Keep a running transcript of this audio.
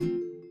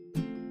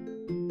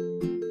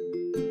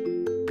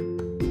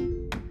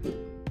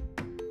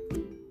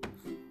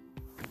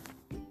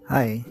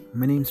Hi,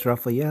 my name's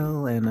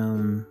Raphael,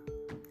 and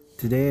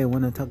today I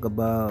want to talk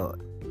about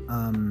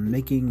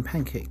making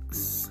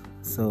pancakes.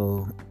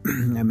 So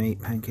I made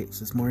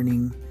pancakes this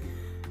morning,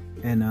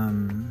 and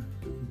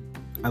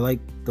I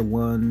like the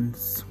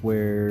ones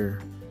where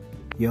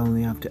you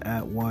only have to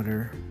add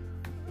water,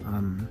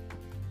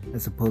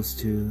 as opposed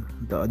to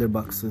the other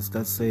boxes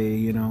that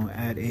say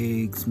add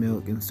eggs,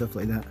 milk, and stuff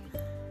like that.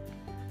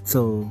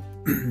 So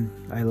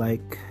I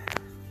like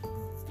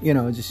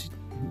just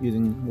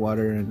using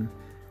water. And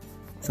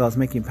so I was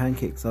making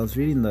pancakes. I was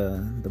reading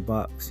the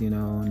box,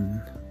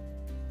 and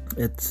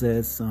it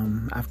says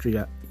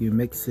after you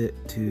mix it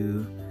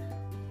to,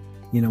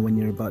 when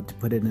you're about to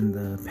put it in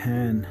the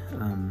pan,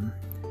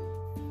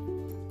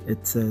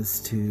 it says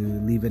to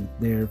leave it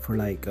there for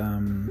like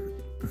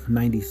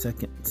 90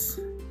 seconds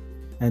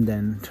and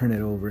then turn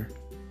it over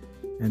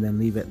and then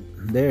leave it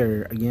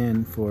there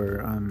again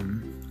for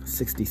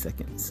 60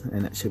 seconds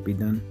and it should be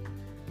done.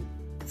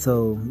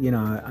 So,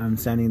 I'm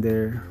standing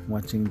there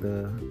watching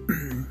the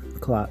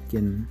clock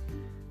and,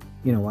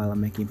 while I'm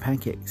making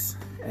pancakes,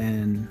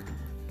 and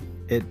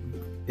it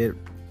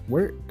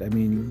worked. I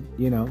mean,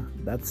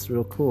 that's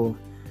real cool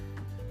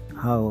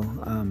how,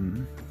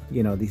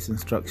 these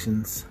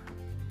instructions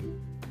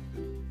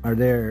are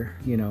there,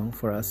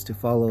 for us to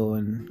follow.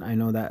 And I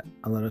know that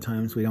a lot of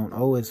times we don't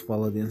always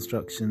follow the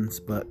instructions,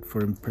 but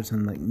for a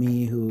person like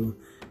me who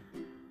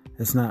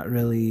is not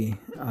really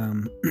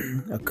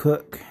a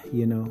cook,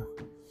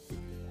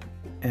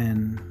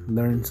 and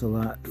learns a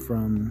lot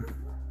from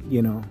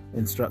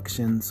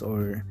instructions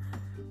or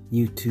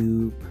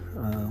YouTube,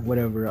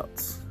 whatever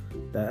else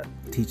that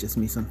teaches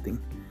me something.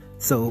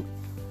 So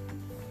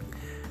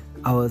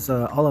I was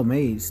all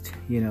amazed,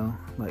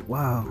 like,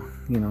 wow,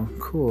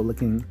 cool,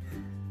 looking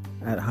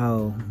at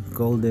how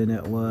golden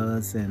it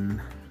was and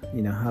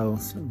how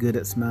good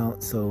it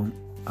smelled. So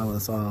I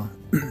was all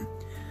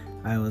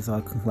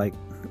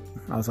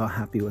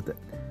happy with it.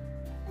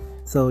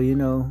 So,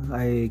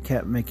 I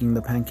kept making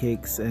the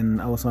pancakes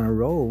and I was on a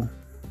roll,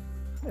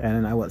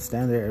 and I would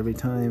stand there every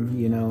time,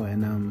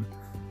 and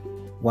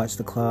watch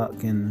the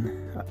clock, and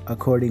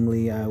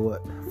accordingly I would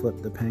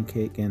flip the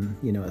pancake and,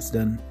 it's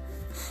done.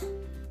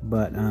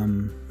 But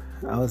I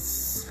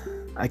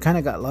kind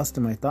of got lost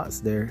in my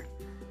thoughts there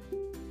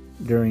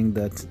during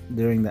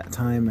that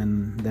time,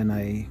 and then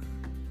I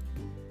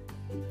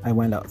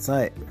went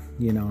outside,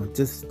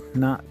 just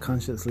not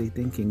consciously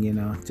thinking,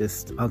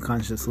 just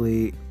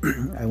unconsciously.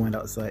 I went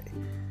outside.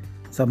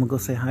 So I'm gonna go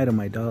say hi to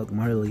my dog,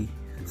 Marley.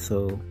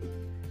 So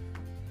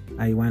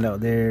I went out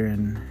there,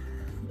 and,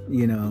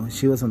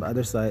 she was on the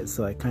other side.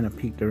 So I kind of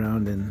peeked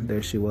around, and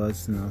there she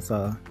was, and I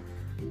saw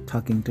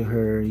talking to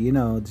her,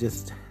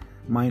 just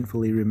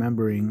mindfully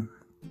remembering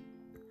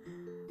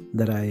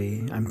that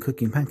I'm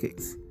cooking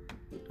pancakes.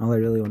 All I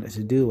really wanted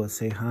to do was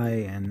say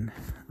hi, and,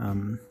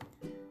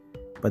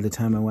 by the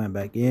time I went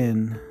back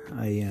in,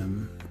 I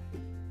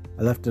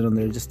left it on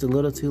there just a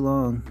little too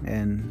long,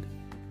 and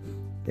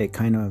it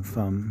kind of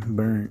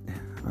burnt.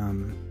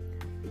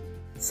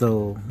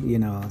 So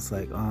I was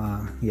like,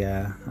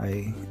 yeah,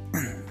 I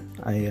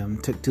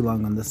took too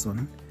long on this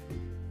one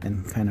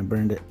and kind of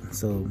burned it.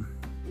 So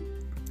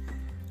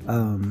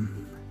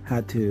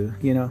had to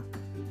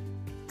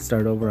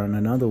start over on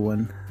another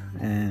one,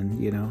 and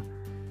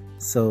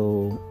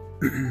so.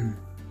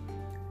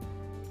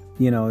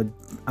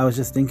 I was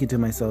just thinking to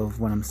myself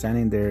when I'm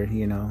standing there,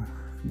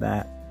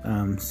 that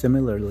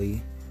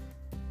similarly,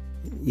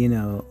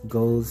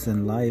 goals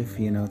in life,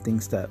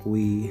 things that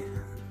we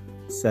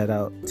set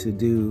out to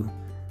do,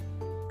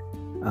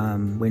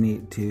 we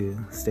need to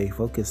stay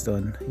focused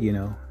on,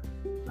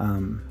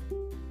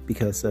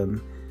 because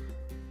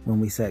when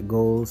we set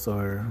goals,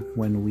 or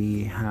when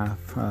we have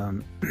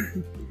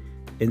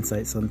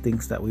insights on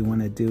things that we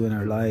want to do in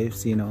our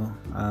lives,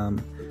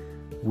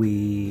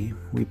 we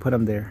put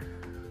them there.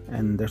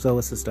 And there's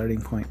always a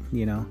starting point,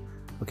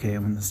 okay,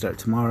 I'm going to start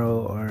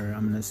tomorrow, or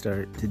I'm going to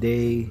start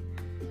today,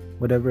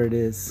 whatever it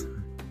is.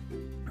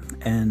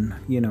 And,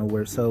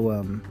 we're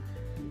so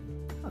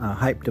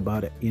hyped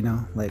about it,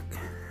 like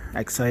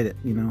excited,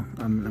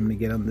 I'm going to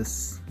get on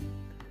this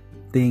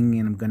thing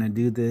and I'm going to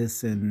do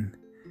this, and,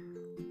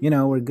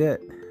 we're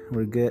good.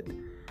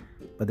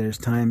 But there's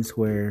times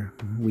where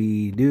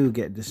we do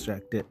get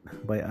distracted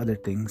by other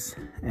things,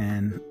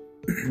 and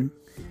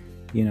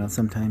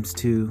sometimes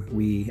too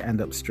we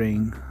end up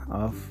straying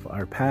off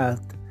our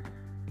path,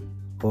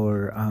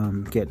 or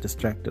get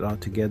distracted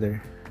altogether.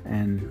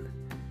 And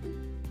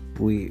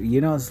we,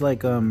 it's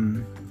like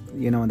when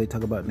they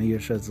talk about New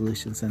Year's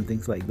resolutions and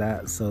things like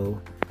that.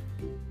 So,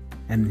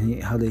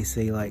 and how they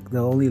say like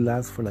they'll only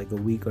last for like a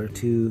week or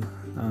two,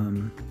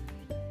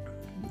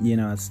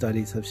 as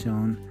studies have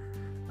shown,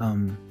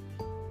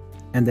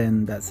 and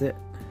then that's it,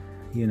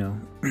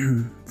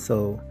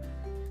 so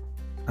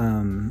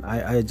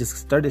I just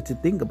started to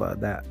think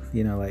about that,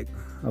 like,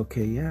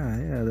 okay,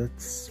 yeah,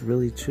 that's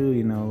really true,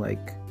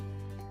 like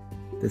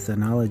this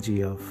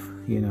analogy of,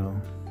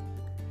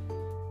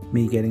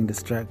 me getting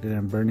distracted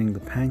and burning the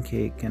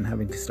pancake and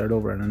having to start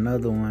over on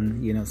another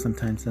one.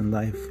 Sometimes in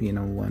life,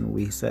 when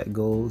we set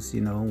goals,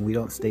 we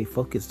don't stay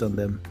focused on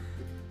them.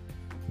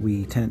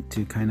 We tend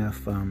to kind of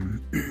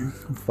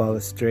fall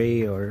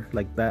astray, or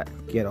like that,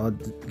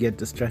 get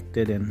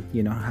distracted and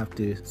have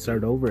to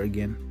start over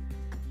again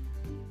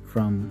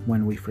from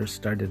when we first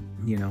started,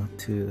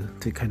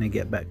 to kind of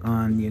get back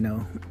on.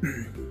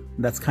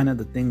 That's kind of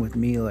the thing with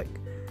me. Like,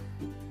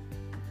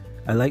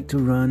 I like to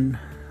run,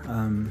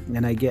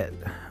 and I get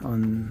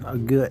on a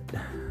good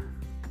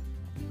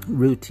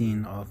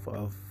routine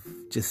of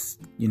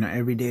just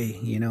every day,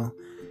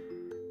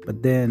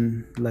 but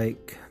then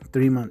like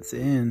 3 months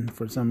in,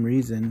 for some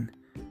reason,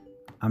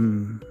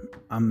 I'm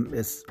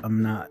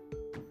not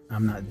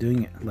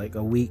doing it. Like,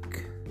 a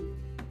week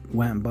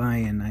went by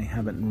and I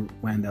haven't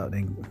went out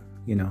and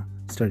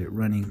started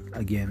running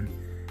again.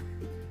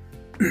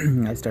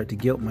 I start to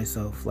guilt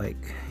myself,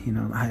 like,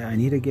 I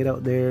need to get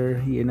out there,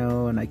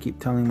 and I keep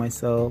telling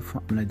myself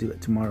I'm gonna do it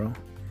tomorrow.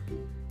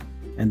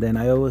 And then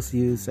I always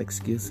use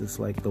excuses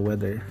like the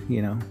weather,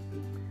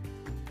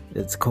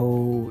 it's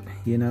cold,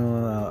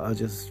 I'll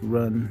just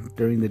run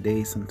during the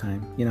day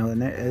sometime,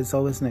 and it's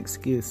always an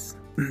excuse.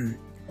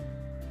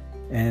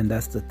 And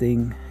that's the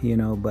thing,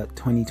 but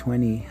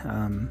 2020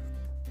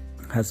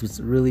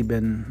 has really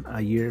been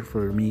a year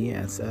for me,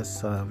 as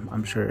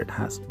I'm sure it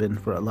has been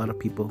for a lot of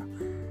people,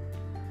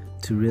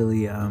 to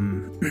really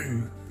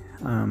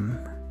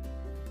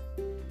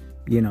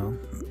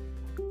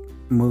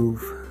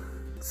move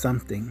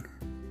something,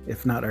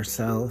 if not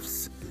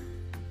ourselves.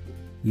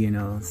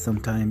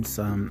 Sometimes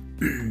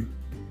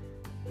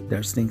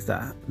there's things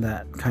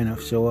that kind of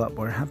show up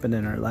or happen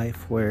in our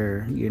life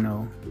where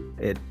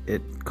it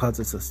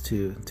causes us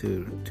to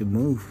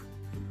move.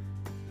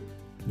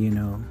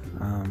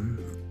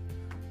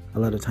 A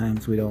lot of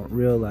times we don't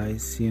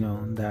realize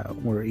that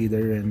we're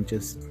either in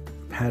just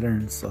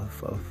patterns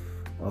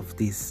of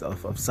these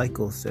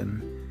cycles,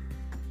 and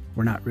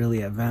we're not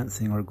really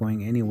advancing or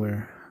going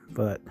anywhere.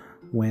 But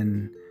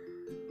when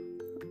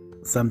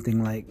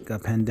something like a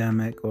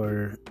pandemic,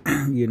 or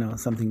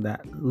something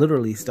that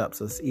literally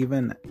stops us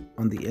even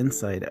on the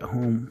inside at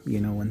home,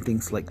 when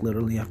things like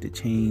literally have to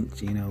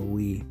change,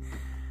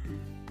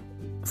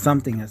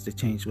 something has to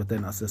change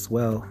within us as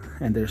well,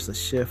 and there's a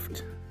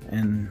shift,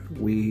 and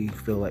we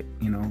feel like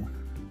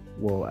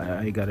well,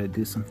 I gotta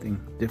do something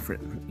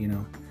different,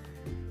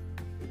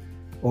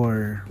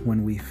 or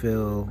when we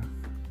feel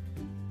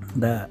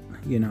that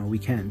we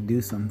can't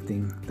do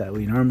something that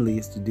we normally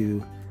used to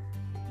do,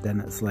 then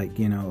it's like,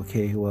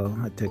 okay, well,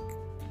 I took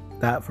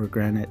that for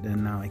granted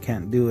and now I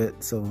can't do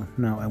it, so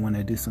now I want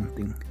to do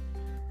something.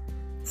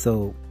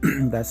 So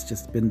that's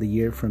just been the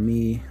year for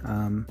me,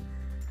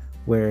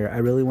 where I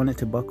really wanted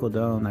to buckle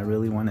down. I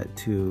really wanted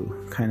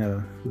to kind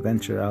of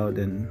venture out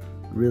and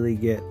really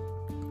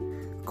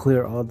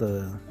clear all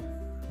the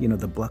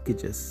the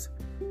blockages,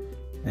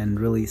 and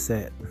really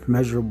set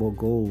measurable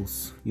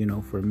goals.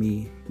 For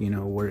me,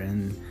 we're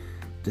in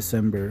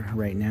December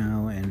right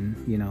now, and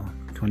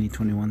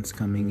 2021's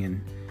coming,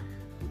 and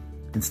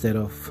instead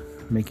of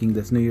making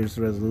this New Year's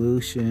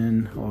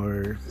resolution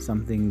or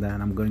something that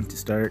I'm going to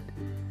start,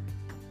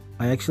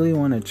 I actually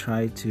want to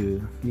try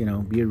to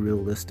be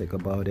realistic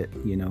about it,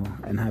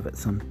 and have it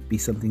be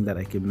something that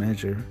I can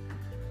measure,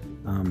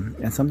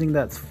 and something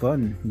that's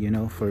fun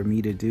for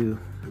me to do,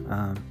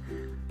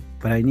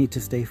 but I need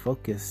to stay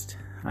focused.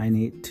 I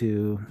need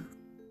to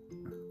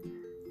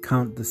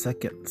count the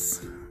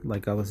seconds,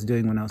 like I was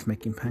doing when I was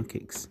making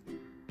pancakes,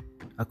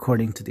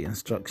 according to the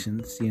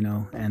instructions,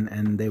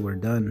 and they were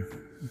done.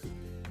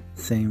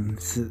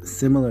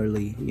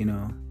 Similarly,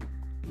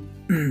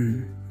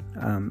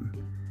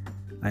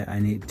 I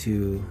need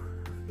to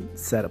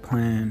set a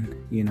plan,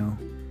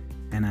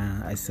 and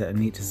I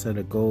need to set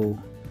a goal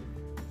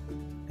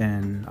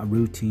and a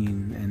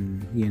routine,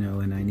 and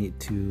and I need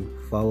to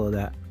follow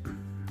that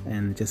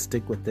and just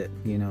stick with it,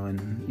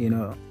 and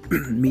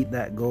meet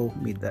that goal,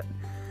 meet that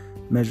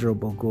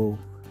measurable goal,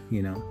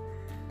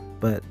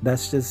 But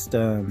that's just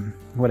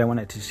what I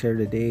wanted to share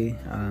today.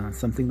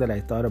 Something that I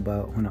thought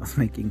about when I was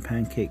making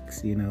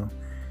pancakes.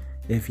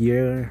 If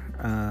you're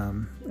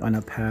on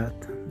a path,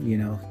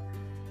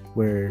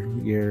 where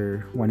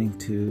you're wanting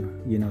to,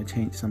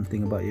 change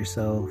something about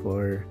yourself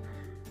or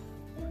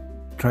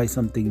try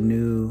something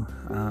new,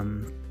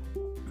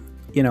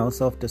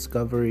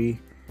 self-discovery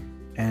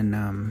and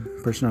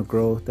personal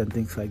growth and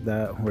things like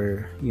that,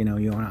 where you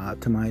want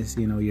to optimize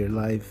your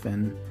life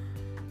and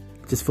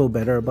just feel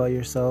better about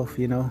yourself,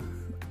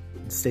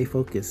 stay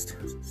focused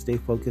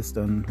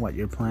on what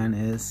your plan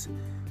is,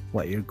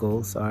 what your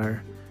goals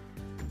are,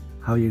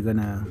 how you're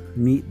gonna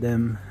meet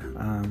them.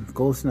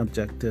 Goals and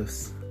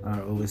objectives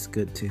are always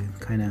good to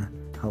kind of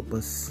help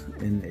us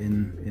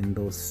in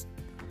those,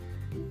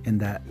 in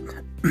that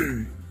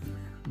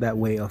that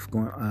way of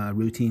going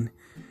routine.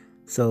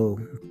 So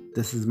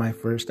this is my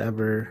first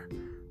ever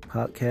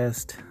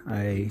podcast.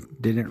 I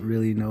didn't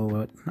really know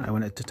what I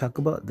wanted to talk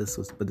about. This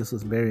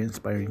was very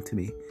inspiring to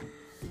me.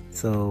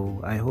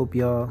 So I hope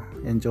y'all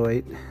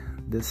enjoyed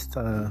this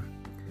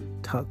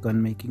talk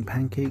on making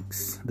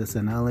pancakes, this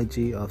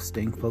analogy of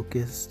staying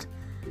focused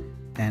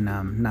and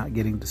not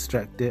getting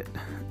distracted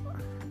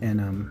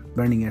and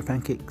burning your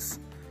pancakes,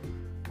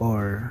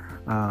 or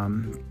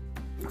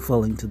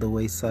falling to the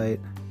wayside,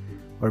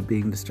 or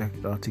being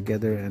distracted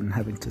altogether and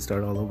having to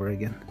start all over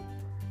again.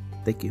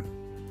 Thank you.